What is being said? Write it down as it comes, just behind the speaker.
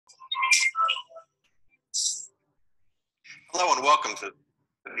Hello and welcome to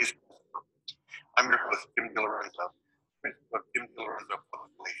today's podcast. I'm your host, Jim DeLorenzo, principal of Jim DeLorenzo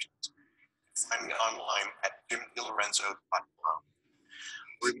Public Relations. Find me online at jimdelorenzo.com.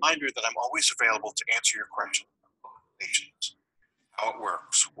 A reminder that I'm always available to answer your questions about public relations, how it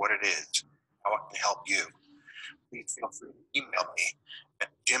works, what it is, how it can help you. Please feel free to email me at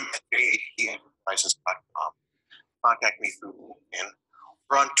jim@jhdenterprises.com. Contact me through LinkedIn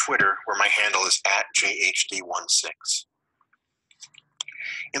or on Twitter, where my handle is @jhd16.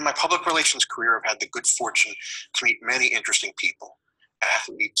 In my public relations career, I've had the good fortune to meet many interesting people: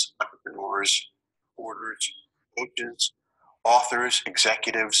 athletes, entrepreneurs, reporters, coaches, authors,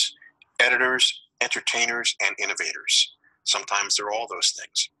 executives, editors, entertainers, and innovators. Sometimes they're all those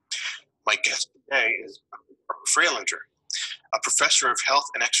things. My guest today is Dr. Barbara Freilinger, a professor of health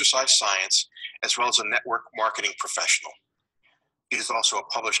and exercise science, as well as a network marketing professional. She is also a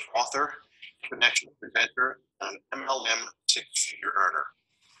published author, international presenter, and an MLM six-figure earner.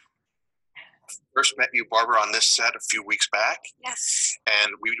 First met you, Barbara, on this set a few weeks back. Yes.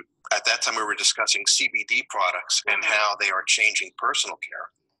 And at that time we were discussing CBD products and how they are changing personal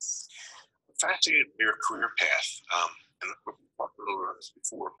care. I'm fascinated by your career path. And we've talked a little about this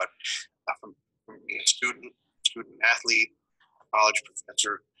before, but from being a student athlete, college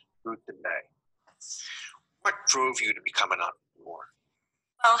professor, through today. What drove you to become an entrepreneur?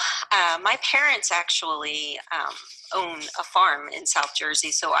 Well, my parents actually own a farm in South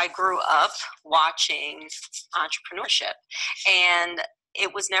Jersey, so I grew up watching entrepreneurship, and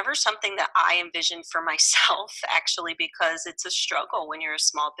it was never something that I envisioned for myself, actually, because it's a struggle when you're a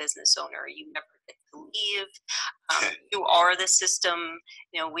small business owner. You never get to leave. You are the system.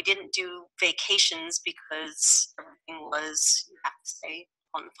 You know, we didn't do vacations because everything was, you have to stay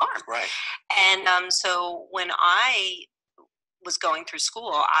on the farm. Right. And so when I was going through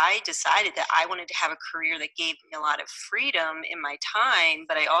school, I decided that I wanted to have a career that gave me a lot of freedom in my time,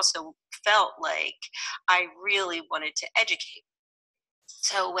 but I also felt like I really wanted to educate.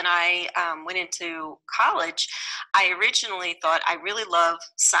 So when I went into college, I originally thought I really love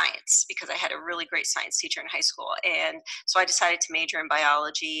science because I had a really great science teacher in high school. And so I decided to major in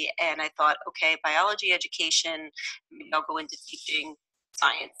biology, and I thought, okay, biology education, maybe I'll go into teaching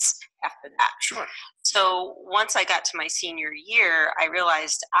science after that. Sure. So once I got to my senior year, I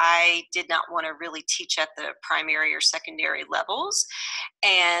realized I did not want to really teach at the primary or secondary levels.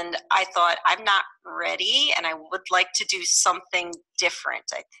 And I thought, I'm not ready and I would like to do something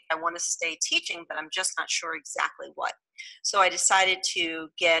different. I want to stay teaching, but I'm just not sure exactly what. So I decided to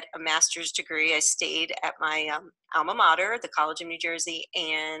get a master's degree. I stayed at my alma mater, the College of New Jersey,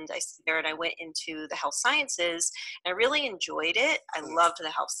 and I stayed there and I went into the health sciences. And I really enjoyed it. I loved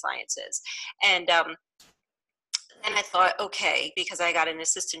the health sciences. And I thought, okay, because I got an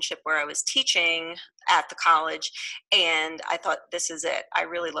assistantship where I was teaching at the college, and I thought, this is it. I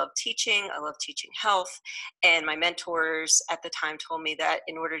really love teaching. I love teaching health. And my mentors at the time told me that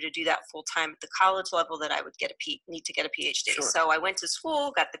in order to do that full time at the college level, that I would need to get a PhD. Sure. So I went to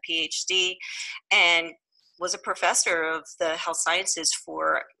school, got the PhD, and was a professor of the health sciences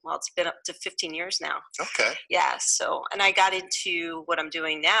for, well, it's been up to 15 years now. Okay. Yeah. So, and I got into what I'm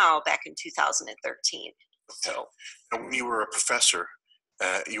doing now back in 2013. So, and when you were a professor,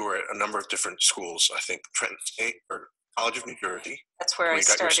 you were at a number of different schools. I think Trenton State or College of New Jersey. That's where I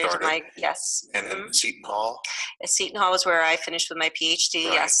started my, yes. And then Seton Hall. Seton Hall is where I finished with my PhD.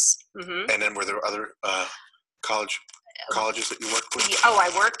 Right. Yes. And then were there other colleges that you worked with? Oh,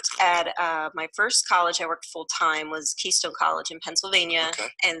 I worked at my first college I worked full time was Keystone College in Pennsylvania. Okay.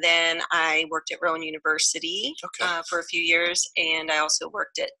 And then I worked at Rowan University for a few years, and I also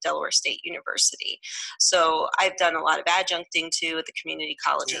worked at Delaware State University. So I've done a lot of adjuncting too at the community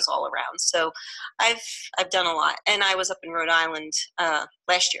colleges all around. So I've done a lot, and I was up in Rhode Island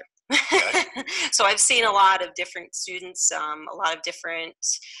last year. Okay. So I've seen a lot of different students, a lot of different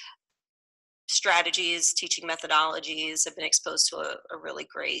strategies, teaching methodologies. I've been exposed to a really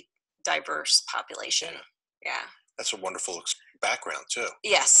great, diverse population. Yeah. That's a wonderful background too.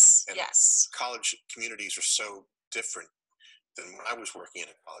 Yes, and yes. College communities are so different than when I was working in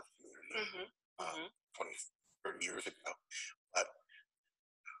a college community 20, 30 years ago. But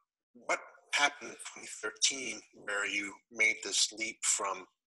what happened in 2013 where you made this leap from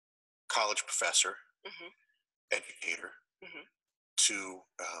college professor, educator, to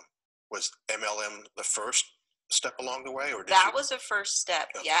was MLM the first step along the way, or that was a first step?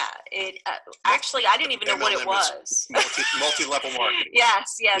 Yeah. It actually, I didn't even know what it was. Multi-level marketing.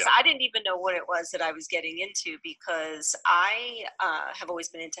 Yes. Yeah. I didn't even know what it was that I was getting into, because I have always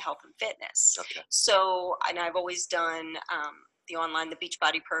been into health and fitness. Okay. So, and I've always done the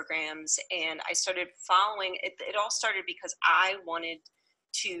Beachbody programs, and I started following it. It all started because I wanted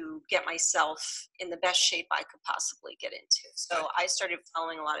to get myself in the best shape I could possibly get into. So I started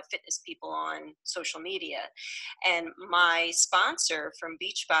following a lot of fitness people on social media. And my sponsor from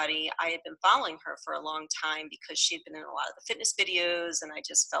Beachbody, I had been following her for a long time because she had been in a lot of the fitness videos, and I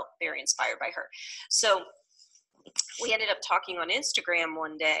just felt very inspired by her. So we ended up talking on Instagram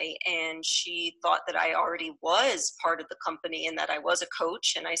one day, and she thought that I already was part of the company and that I was a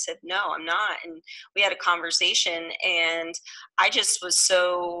coach. And I said, no, I'm not. And we had a conversation, and I just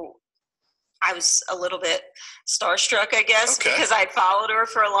I was a little bit starstruck, I guess, because I'd followed her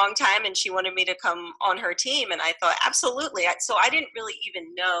for a long time and she wanted me to come on her team. And I thought, absolutely. So I didn't really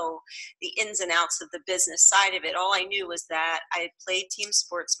even know the ins and outs of the business side of it. All I knew was that I had played team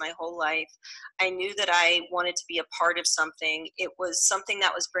sports my whole life. I knew that I wanted to be a part of something. It was something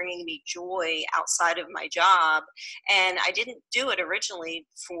that was bringing me joy outside of my job. And I didn't do it originally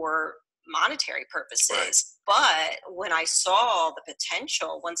for monetary purposes. Right. But when I saw the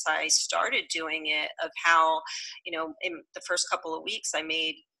potential, once I started doing it, of how, in the first couple of weeks I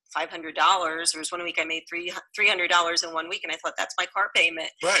made $500. There was one week I made $300 in 1 week, and I thought, that's my car payment.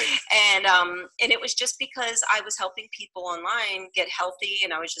 Right. And it was just because I was helping people online get healthy,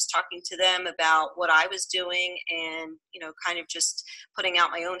 and I was just talking to them about what I was doing, and kind of just putting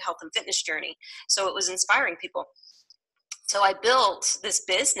out my own health and fitness journey. So it was inspiring people. So I built this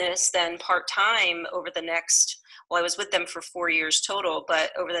business then part-time over the next, I was with them for 4 years total,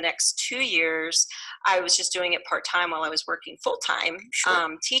 but over the next 2 years, I was just doing it part-time while I was working full-time,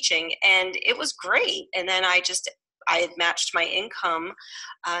 teaching, and it was great. And then I had matched my income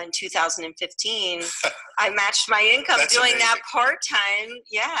in 2015. I matched my income doing that part-time.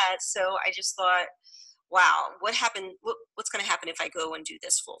 Yeah. So I just thought, wow, what happened? What's going to happen if I go and do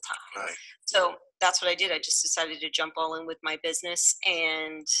this full time? Right. So that's what I did. I just decided to jump all in with my business,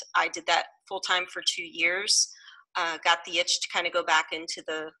 and I did that full time for 2 years. Got the itch to kind of go back into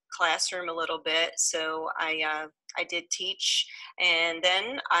the classroom a little bit. So I did teach, and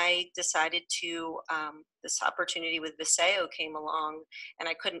then I decided to, this opportunity with Viseo came along, and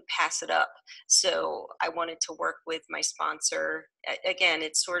I couldn't pass it up. So I wanted to work with my sponsor. Again,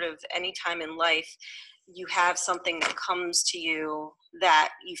 it's sort of any time in life, you have something that comes to you that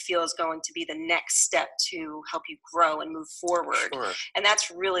you feel is going to be the next step to help you grow and move forward. Sure. And that's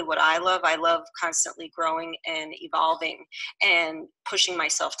really what I love. I love constantly growing and evolving and pushing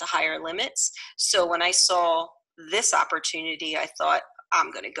myself to higher limits. So when I saw this opportunity, I thought,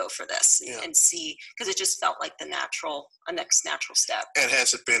 I'm going to go for this and see, because it just felt like a next natural step. And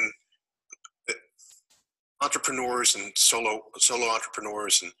has it been entrepreneurs and solo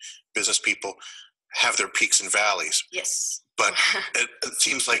entrepreneurs and business people have their peaks and valleys? Yes. But it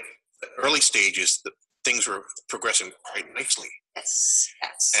seems like the early stages, things were progressing quite nicely. Yes.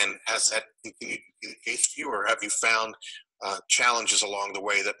 And has that continued to be the case for you, or have you found challenges along the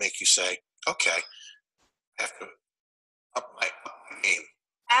way that make you say, okay, I have to up my game?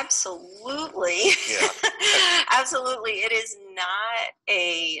 Absolutely. Yeah. Absolutely. It is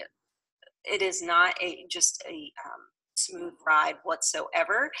not just a smooth ride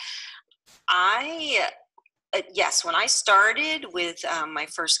whatsoever. Yes, when I started with my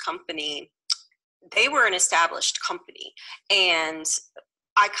first company, they were an established company, and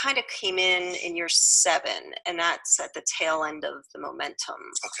I kind of came in year 7, and that's at the tail end of the momentum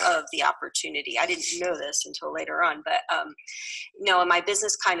of the opportunity. I didn't know this until later on, but and my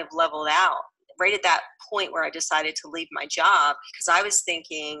business kind of leveled out right at that point where I decided to leave my job, because I was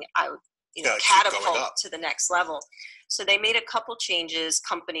thinking I would catapult to the next level. So they made a couple changes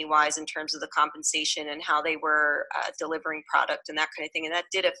company-wise in terms of the compensation and how they were delivering product and that kind of thing. And that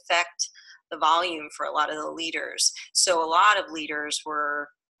did affect the volume for a lot of the leaders. So a lot of leaders were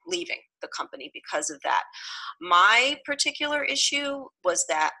leaving the company because of that. My particular issue was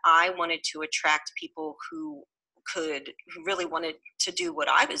that I wanted to attract people who really wanted to do what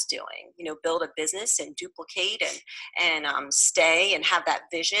I was doing, build a business and duplicate and stay and have that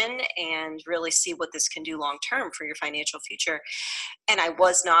vision and really see what this can do long term for your financial future. And I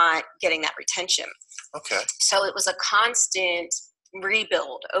was not getting that retention. Okay. So it was a constant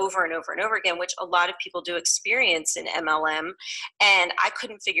rebuild over and over and over again, which a lot of people do experience in MLM. And I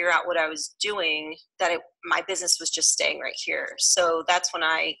couldn't figure out what I was doing, my business was just staying right here. So that's when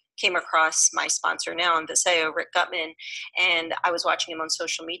I came across my sponsor now in Viseo, Rick Gutman, and I was watching him on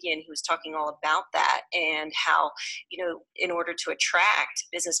social media, and he was talking all about that and how, in order to attract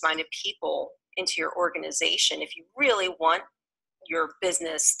business-minded people into your organization, if you really want your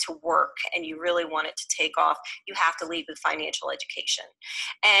business to work and you really want it to take off, you have to lead with financial education.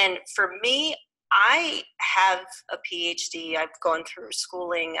 And for me, I have a PhD. I've gone through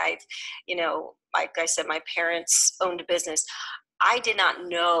schooling. Like I said, my parents owned a business. I did not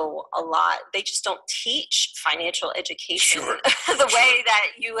know a lot. They just don't teach financial education the way that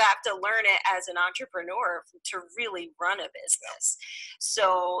you have to learn it as an entrepreneur to really run a business.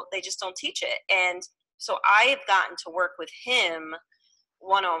 So they just don't teach it. And so I have gotten to work with him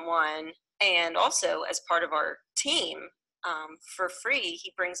one-on-one and also as part of our team for free.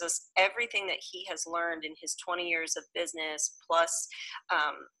 He brings us everything that he has learned in his 20 years of business, plus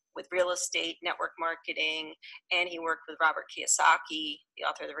with real estate, network marketing, and he worked with Robert Kiyosaki, the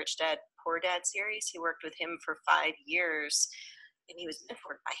author of the Rich Dad, Poor Dad series. He worked with him for 5 years, and he was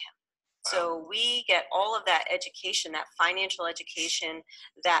mentored by him. So we get all of that education, that financial education,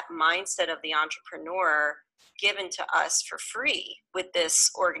 that mindset of the entrepreneur given to us for free with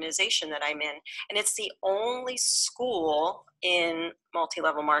this organization that I'm in. And it's the only school in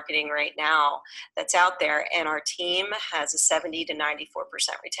multi-level marketing right now that's out there. And our team has a 70 to 94%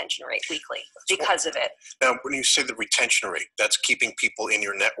 retention rate weekly because of it. Now, when you say the retention rate, that's keeping people in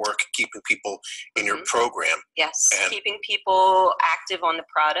your network, keeping people in your program. Yes, keeping people active on the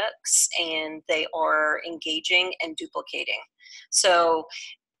products, and they are engaging and duplicating. So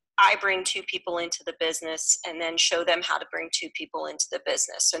I bring 2 people into the business and then show them how to bring 2 people into the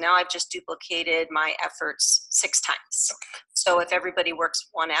business. So now I've just duplicated my efforts 6 times. Okay. So if everybody works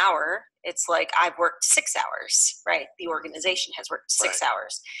 1 hour, it's like I've worked 6 hours, right? The organization has worked 6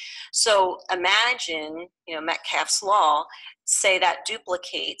 hours. So imagine, Metcalfe's law, say that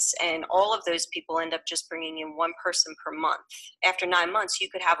duplicates, and all of those people end up just bringing in 1 person per month. After 9 months, you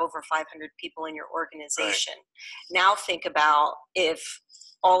could have over 500 people in your organization. Right. Now think about if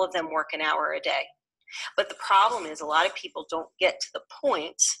all of them work an hour a day. But the problem is a lot of people don't get to the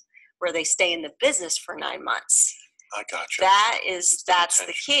point where they stay in the business for 9 months. I gotcha. That's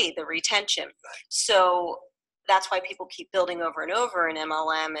the key, the retention. Right. So that's why people keep building over and over in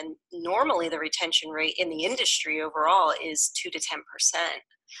MLM. And normally the retention rate in the industry overall is 2 to 10%.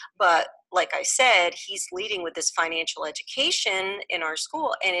 But like I said, he's leading with this financial education in our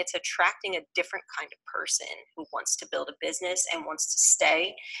school, and it's attracting a different kind of person who wants to build a business and wants to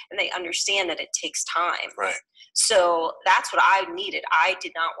stay, and they understand that it takes time. Right. So that's what I needed. I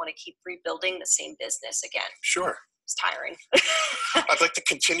did not want to keep rebuilding the same business again. Sure. It's tiring. I'd like to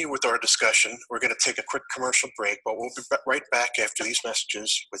continue with our discussion. We're going to take a quick commercial break, but we'll be right back after these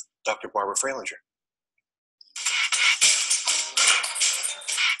messages with Dr. Barbara Freilinger.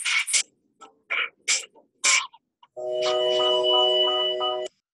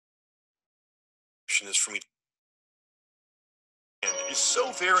 Is for me is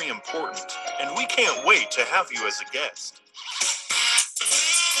so very important, and we can't wait to have you as a guest.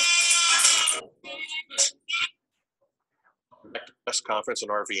 Press conference on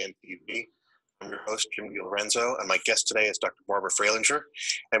RVN TV. I'm your host, Jim DeLorenzo, and my guest today is Dr. Barbara Freilinger,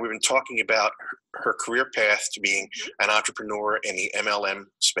 and we've been talking about her career path to being an entrepreneur in the MLM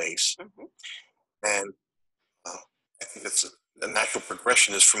space. And I think that's the natural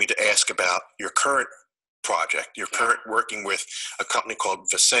progression is for me to ask about your current project. You're current working with a company called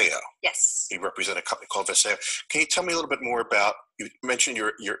Viseo. Yes. You represent a company called Viseo. Can you tell me a little bit more about, you mentioned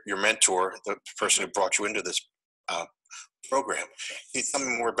your mentor, the person who brought you into this program. Can you tell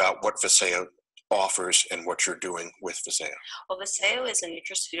me more about what Viseo offers and what you're doing with Viseo? Well, Viseo is a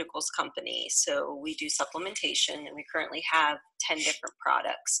nutraceuticals company, so we do supplementation, and we currently have 10 different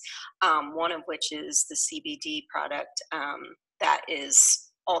products, one of which is the CBD product that is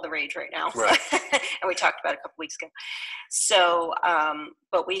all the rage right now. Right. And we talked about it a couple weeks ago. So,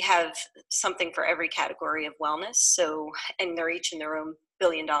 but we have something for every category of wellness. So, and they're each in their own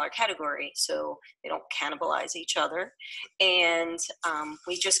billion-dollar category, so they don't cannibalize each other. And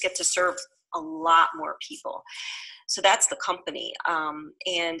we just get to serve a lot more people. So that's the company.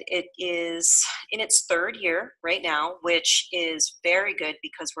 And it is in its 3rd year right now, which is very good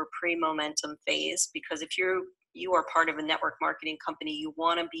because we're pre-momentum phase. Because if you are part of a network marketing company, you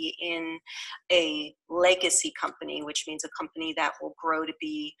want to be in a legacy company, which means a company that will grow to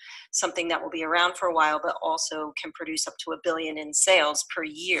be something that will be around for a while, but also can produce up to $1 billion in sales per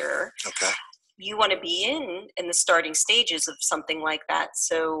year. Okay. You want to be in the starting stages of something like that.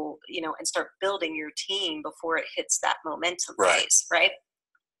 So, and start building your team before it hits that momentum phase, right?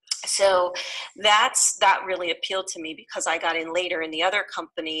 So that really appealed to me because I got in later in the other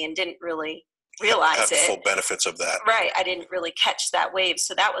company and didn't really realize have the it. full benefits of that. Right. I didn't really catch that wave.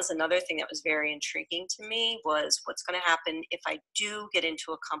 So that was another thing that was very intriguing to me, was what's going to happen if I do get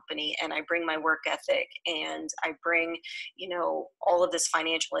into a company and I bring my work ethic and I bring, all of this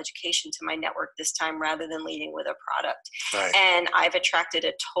financial education to my network this time, rather than leading with a product. Right. And I've attracted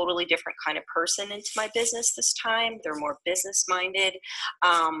a totally different kind of person into my business this time. They're more business minded.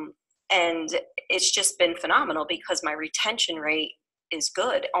 And it's just been phenomenal because my retention rate is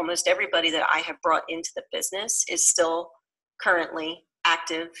good. Almost everybody that I have brought into the business is still currently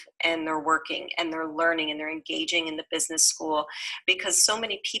active, and they're working and they're learning and they're engaging in the business school, because so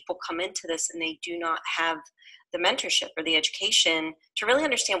many people come into this and they do not have the mentorship or the education to really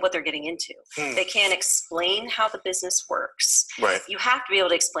understand what they're getting into. They can't explain how the business works. Right. You have to be able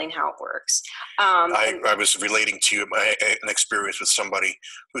to explain how it works. I was relating to you an experience with somebody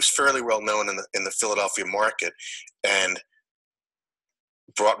who's fairly well known in the Philadelphia market, and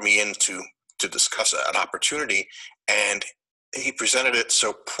brought me in to discuss an opportunity, and he presented it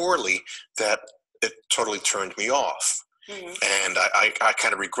so poorly that it totally turned me off. And I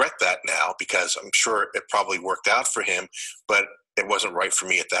kind of regret that now, because I'm sure it probably worked out for him, but it wasn't right for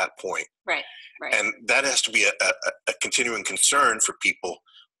me at that point. Right. And that has to be a continuing concern for people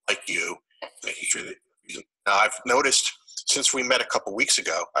like you, making sure that. Now, I've noticed since we met a couple weeks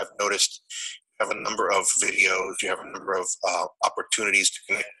ago, I've noticed you have a number of videos, you have a number of opportunities to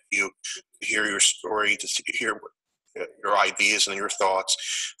connect with you, to hear your story, to hear your ideas and your thoughts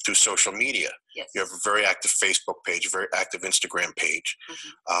through social media. Yes. You have a very active Facebook page, a very active Instagram page,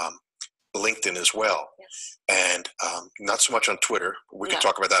 LinkedIn as well. Yes. And not so much on Twitter. We can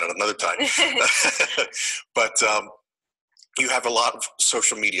talk about that at another time. But you have a lot of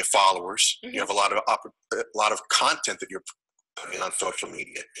social media followers. You have a lot of content that you're putting on social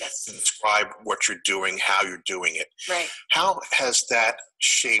media. Yes. To describe what you're doing, how you're doing it. Right. How has that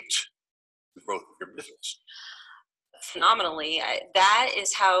shaped the growth of your business? Phenomenally. That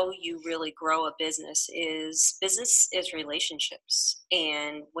is how you really grow a business is relationships.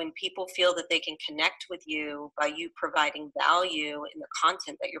 And when people feel that they can connect with you by you providing value in the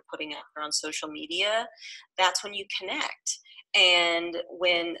content that you're putting out there on social media, that's when you connect. And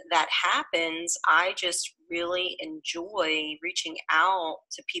when that happens, I just really enjoy reaching out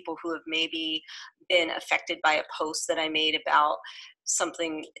to people who have maybe been affected by a post that I made about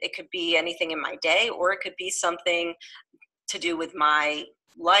something. It could be anything in my day, or it could be something to do with my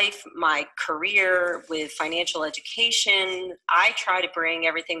life, my career, with financial education. I try to bring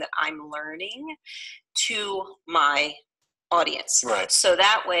everything that I'm learning to my audience. Right. So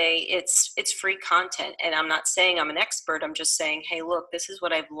that way it's free content. And I'm not saying I'm an expert. I'm just saying, hey, look, this is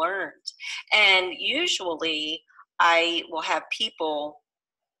what I've learned. And usually I will have people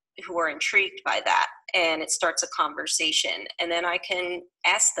who are intrigued by that, and it starts a conversation, and then I can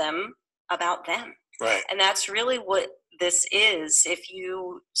ask them about them. Right. And that's really what this is. If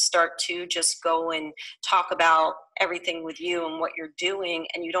you start to just go and talk about everything with you and what you're doing,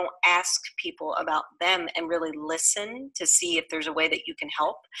 and you don't ask people about them and really listen to see if there's a way that you can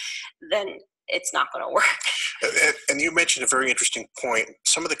help, then it's not going to work. And you mentioned a very interesting point.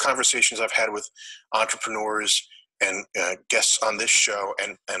 Some of the conversations I've had with entrepreneurs and guests on this show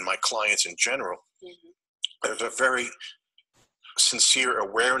and my clients in general, there's a very sincere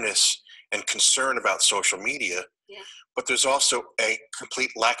awareness and concern about social media, but there's also a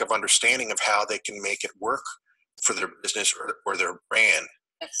complete lack of understanding of how they can make it work for their business or their brand.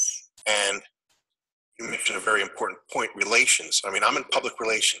 Yes. And you mentioned a very important point, relations. I mean, I'm in public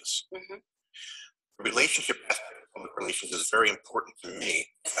relations. The relationship aspect of public relations is very important to me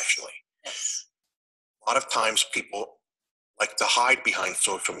professionally. Yes. A lot of times people like to hide behind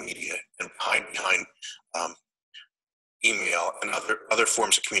social media and hide behind email and other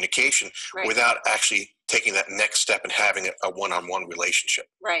forms of communication without actually taking that next step and having a one-on-one relationship.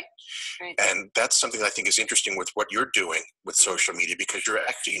 Right. And that's something I think is interesting with what you're doing with social media, because you're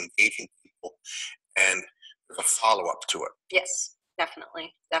actually engaging people and there's a follow-up to it. Yes.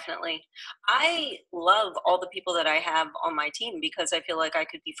 Definitely. I love all the people that I have on my team because I feel like I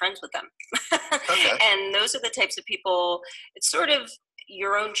could be friends with them. Okay. And those are the types of people, it's sort of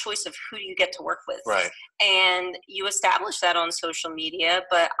your own choice of who you get to work with. Right. And you establish that on social media,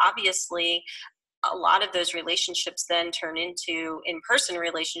 but obviously a lot of those relationships then turn into in-person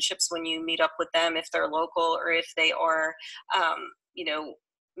relationships when you meet up with them, if they're local or if they are,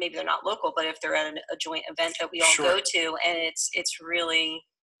 maybe they're not local, but if they're at a joint event that we all go to, and it's really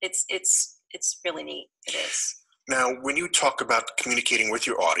neat. It is. Now, when you talk about communicating with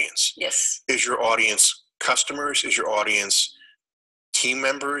your audience, Yes. is your audience customers? Is your audience team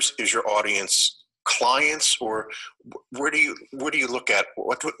members? Is your audience clients, or where do you look at,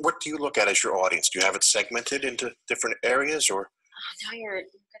 what do you look at as your audience? Do you have it segmented into different areas, or? Now you're going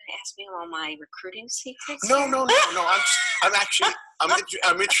to ask me all my recruiting secrets? No.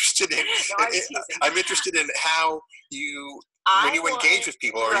 I'm interested in. No, I'm teasing. I'm interested in how you. When you engage with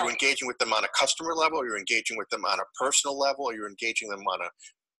people, are you engaging with them on a customer level? Are you engaging with them on a personal level? Are you engaging them on a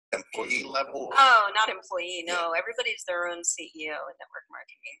employee level? Oh, not employee. No, everybody's their own CEO in network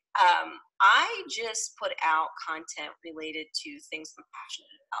marketing. I just put out content related to things I'm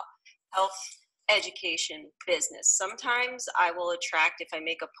passionate about: health, education, business. Sometimes I will attract, if I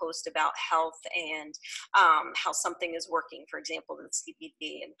make a post about health and how something is working, for example, the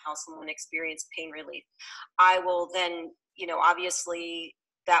CBD, and how someone experienced pain relief, I will then, obviously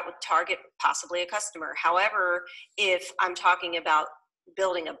that would target possibly a customer. However, if I'm talking about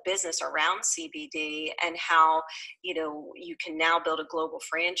building a business around CBD and how, you can now build a global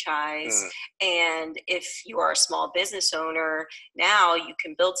franchise. And if you are a small business owner, now you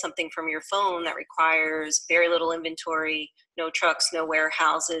can build something from your phone that requires very little inventory, no trucks, no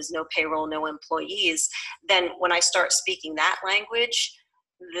warehouses, no payroll, no employees. Then when I start speaking that language,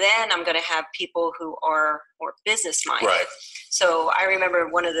 then I'm going to have people who are more business minded. Right. So I remember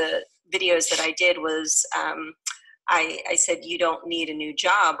one of the videos that I did was, I said, you don't need a new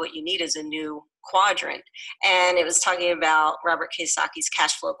job. What you need is a new quadrant. And it was talking about Robert Kiyosaki's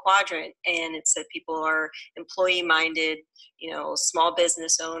cash flow quadrant. And it said people are employee minded, small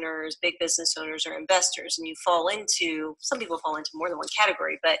business owners, big business owners, or investors. And some people fall into more than one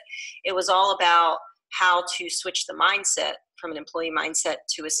category, but it was all about how to switch the mindset from an employee mindset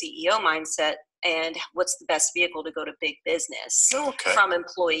to a CEO mindset, and what's the best vehicle to go to big business from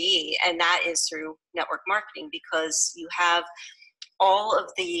employee. And that is through network marketing, because you have all of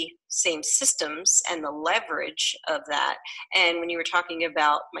the same systems and the leverage of that. And when you were talking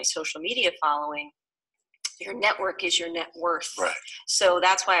about my social media following, your network is your net worth. Right. So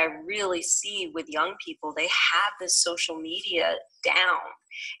that's why I really see with young people, they have this social media down.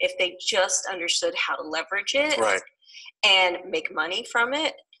 If they just understood how to leverage it and make money from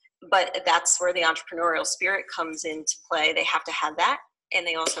it. But that's where the entrepreneurial spirit comes into play. They have to have that, and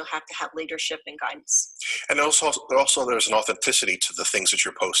they also have to have leadership and guidance. And also there's an authenticity to the things that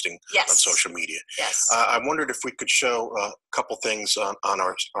you're posting on social media. Yes. I wondered if we could show a couple things on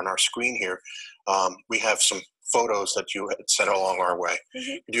our screen here. We have some photos that you had sent along our way.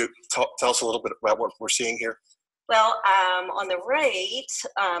 Mm-hmm. Could you tell us a little bit about what we're seeing here? Well, on the right,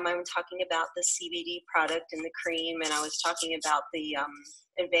 I'm talking about the CBD product and the cream, and I was talking about the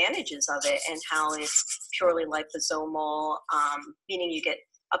advantages of it and how it's purely liposomal, meaning you can get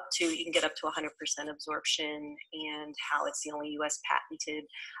up to 100% absorption, and how it's the only U.S. patented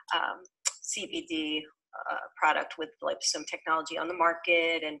CBD product with liposome technology on the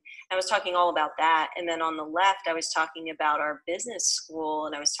market. And I was talking all about that. And then on the left, I was talking about our business school,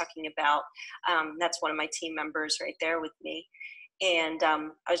 and I was talking about, that's one of my team members right there with me. And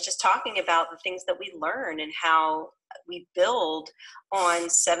I was just talking about the things that we learn and how we build on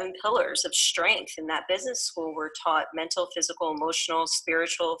 7 pillars of strength. In that business school, we're taught mental, physical, emotional,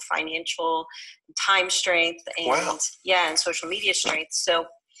 spiritual, financial, time strength, and and social media strength. So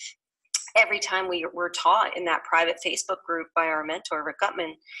every time we're taught in that private Facebook group by our mentor, Rick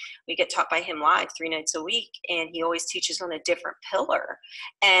Gutman, we get taught by him live 3 nights a week, and he always teaches on a different pillar.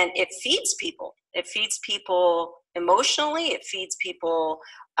 And it feeds people. It feeds people emotionally. It feeds people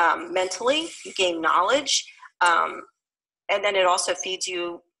mentally. You gain knowledge. And then it also feeds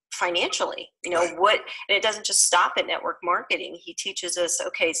you financially, and it doesn't just stop at network marketing. He teaches us,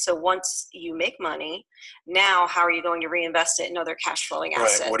 okay, so once you make money, now how are you going to reinvest it in other cash flowing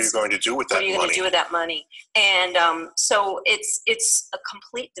assets? What are you going to do with that money? What are you going to do with that money? And so it's a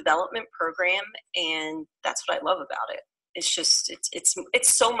complete development program, and that's what I love about it. It's just,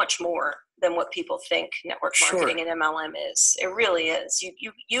 it's so much more than what people think network marketing and MLM is. It really is.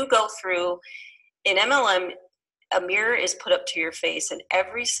 You go through, in MLM, a mirror is put up to your face, and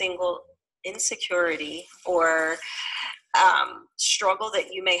every single insecurity or struggle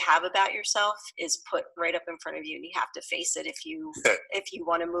that you may have about yourself is put right up in front of you, and you have to face it if you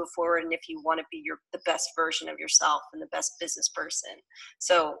want to move forward, and if you want to be the best version of yourself and the best business person.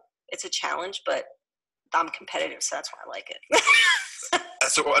 So it's a challenge, but I'm competitive, so that's why I like it.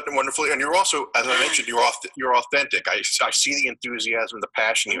 That's wonderful. And you're also, as I mentioned, you're authentic. I see the enthusiasm, the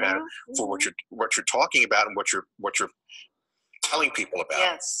passion you have for what you're talking about and what you're telling people about.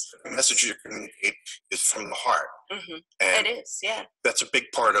 Yes. The message you communicate is from the heart. Mm-hmm. And it is, yeah. That's a big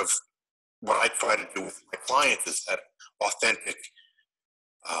part of what I try to do with my clients, is that authentic,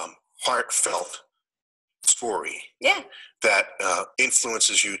 heartfelt story. Yeah. That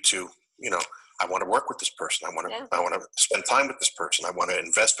influences you to, I want to work with this person. I want to spend time with this person. I want to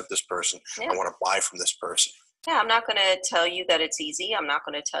invest with this person. I want to buy from this person. Yeah, I'm not going to tell you that it's easy. I'm not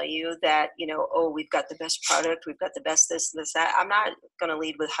going to tell you that, oh, we've got the best product, we've got the best this, that. I'm not going to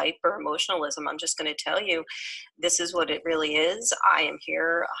lead with hype or emotionalism. I'm just going to tell you this is what it really is. I am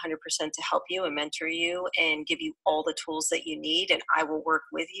here 100% to help you and mentor you and give you all the tools that you need, and I will work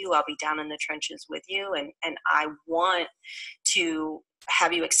with you. I'll be down in the trenches with you, and I want to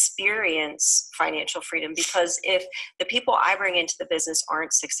have you experience financial freedom, because if the people I bring into the business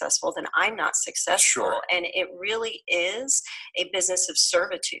aren't successful, then I'm not successful. Sure. And it really is a business of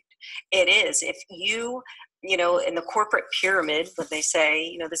servitude. It is. If you, in the corporate pyramid, when they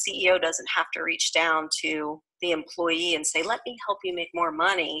say, the CEO doesn't have to reach down to the employee and say, let me help you make more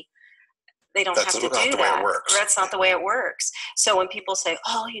money. They don't have to do that. That's not the way it works. So when people say,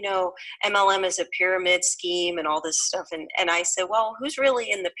 oh, MLM is a pyramid scheme and all this stuff, and I say, well, who's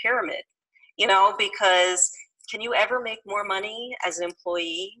really in the pyramid? Because can you ever make more money as an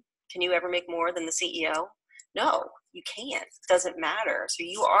employee? Can you ever make more than the CEO? No, you can't. It doesn't matter. So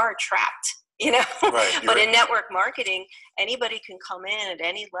you are trapped. Right, but in network marketing, anybody can come in at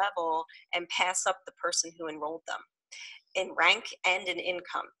any level and pass up the person who enrolled them. In rank and in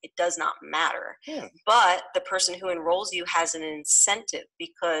income, it does not matter. But the person who enrolls you has an incentive,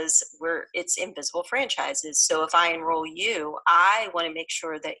 because it's invisible franchises. So if I enroll you, I want to make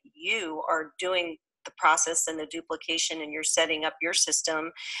sure that you are doing the process and the duplication, and you're setting up your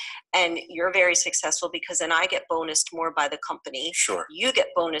system, and you're very successful, because then I get bonused more by the company. Sure. You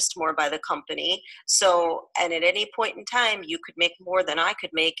get bonused more by the company. So, and at any point in time, you could make more than I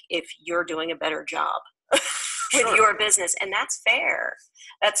could make if you're doing a better job. With your business. And that's fair.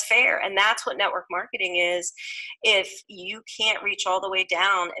 That's fair. And that's what network marketing is. If you can't reach all the way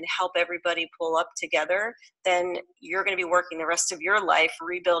down and help everybody pull up together, then you're going to be working the rest of your life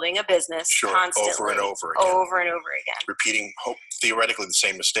rebuilding a business constantly. Over and over again. Over and over again. Repeating theoretically the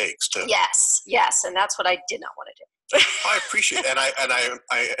same mistakes too. Yes. And that's what I did not want to do. I appreciate it. And I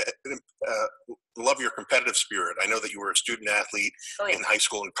love your competitive spirit. I know that you were a student athlete in high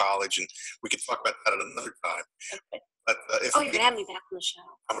school and college, and we could talk about that at another time. Okay. But you're going to have me back on the show.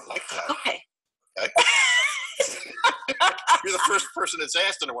 I would like that. Okay. You're the first person that's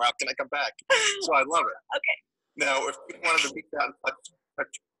asked in a while, can I come back? So I love it. Okay. Now, if we wanted to reach out and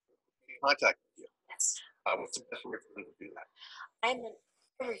contact you, yes. What's the best way for them to do that? I'm in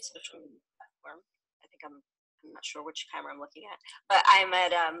every social media platform. I think I'm not sure which camera I'm looking at, but I'm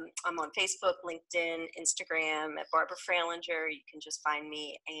on Facebook, LinkedIn, Instagram at Barbara Fralinger. You can just find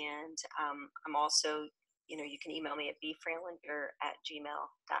me, and I'm also, you can email me at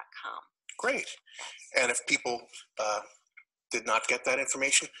bfralinger@gmail.com. Great. And if people did not get that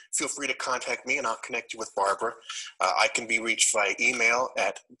information, feel free to contact me, and I'll connect you with Barbara. I can be reached via email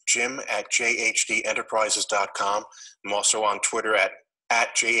at jim@jhdenterprises.com. I'm also on Twitter at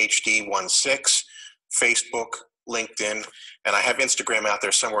jhd16, Facebook, LinkedIn, and I have Instagram out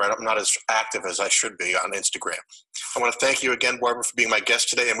there somewhere. I'm not as active as I should be on Instagram. I want to thank you again, Barbara, for being my guest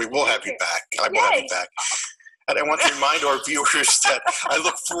today, and we will have you back. I will have you back. And I want to remind our viewers that I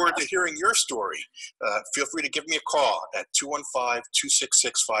look forward to hearing your story. Feel free to give me a call at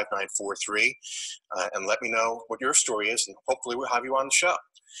 215-266-5943 and let me know what your story is, and hopefully we'll have you on the show.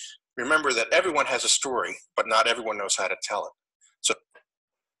 Remember that everyone has a story, but not everyone knows how to tell it.